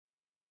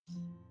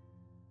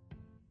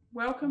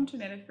Welcome to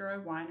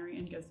Matawhero Winery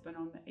in Gisborne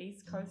on the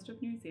east coast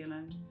of New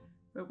Zealand,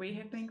 where we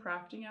have been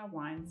crafting our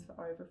wines for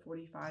over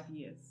 45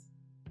 years.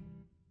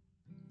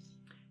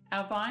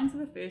 Our vines are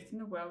the first in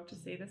the world to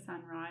see the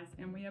sunrise,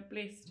 and we are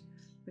blessed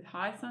with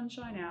high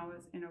sunshine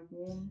hours and a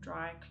warm,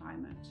 dry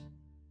climate.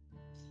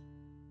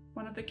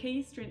 One of the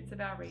key strengths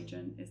of our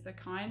region is the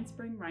kind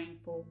spring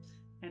rainfall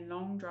and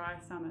long, dry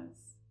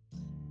summers.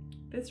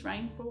 This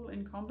rainfall,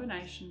 in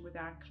combination with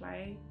our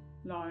clay,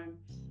 loam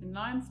and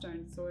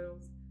limestone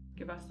soils,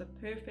 give us the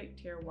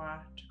perfect terroir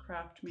to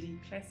craft many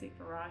classic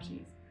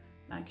varieties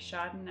like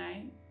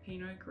Chardonnay,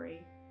 Pinot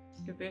Gris,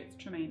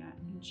 Gewürztraminer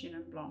and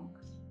Chenin Blanc.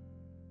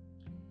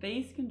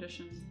 These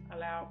conditions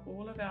allow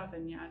all of our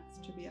vineyards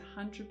to be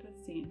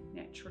 100%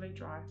 naturally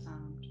dry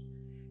farmed,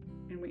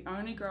 and we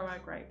only grow our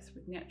grapes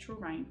with natural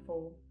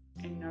rainfall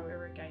and no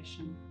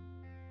irrigation.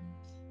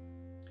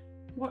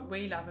 What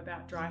we love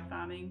about dry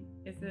farming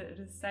is that it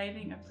is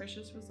saving a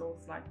precious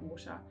resource like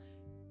water,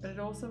 but it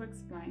also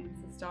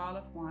explains the style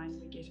of wine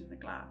we get in the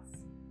glass.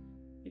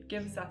 It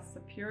gives us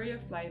superior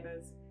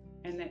flavours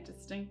and that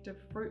distinctive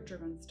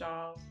fruit-driven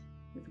style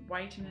with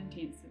weight and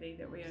intensity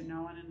that we are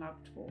known and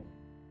loved for.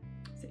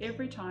 So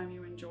every time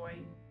you enjoy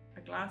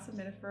a glass of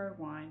Matawhero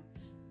wine,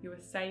 you are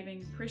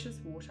saving precious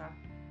water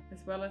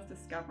as well as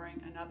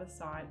discovering another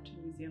side to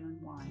New Zealand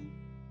wine.